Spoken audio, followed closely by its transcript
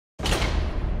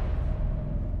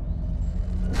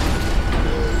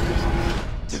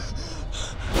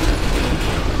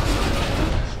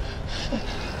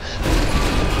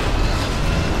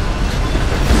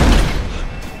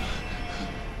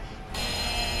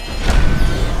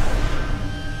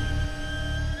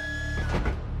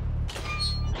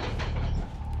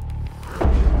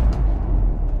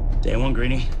on,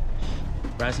 Greenie.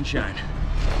 Rise and shine.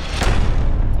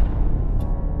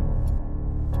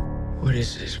 What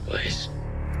is this place?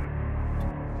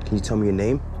 Can you tell me your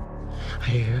name?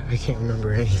 I can't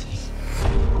remember anything.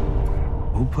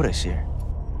 Who put us here?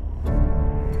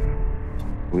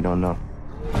 We don't know.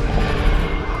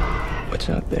 What's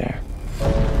out there?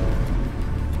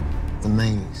 The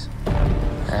maze.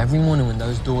 Every morning when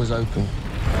those doors open,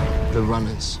 The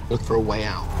runners look for a way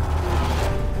out.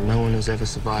 and no one has ever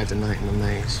survived a night in the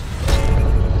maze.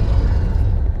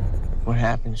 What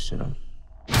happens to them?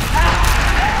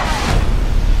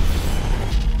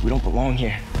 We don't belong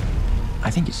here. I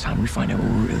think it's time we find out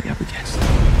what we're really up against.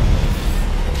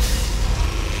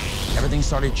 Everything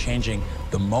started changing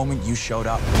the moment you showed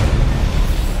up.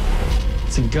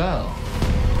 It's a girl.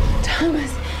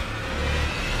 Thomas,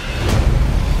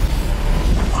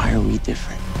 Why are we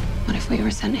different? what if we were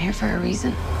sent here for a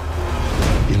reason?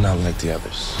 You're not like the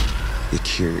others. You're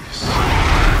curious.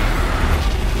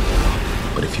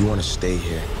 But if you want to stay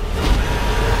here,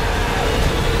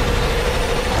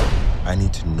 I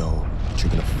need to know that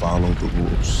you're gonna follow the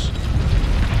rules.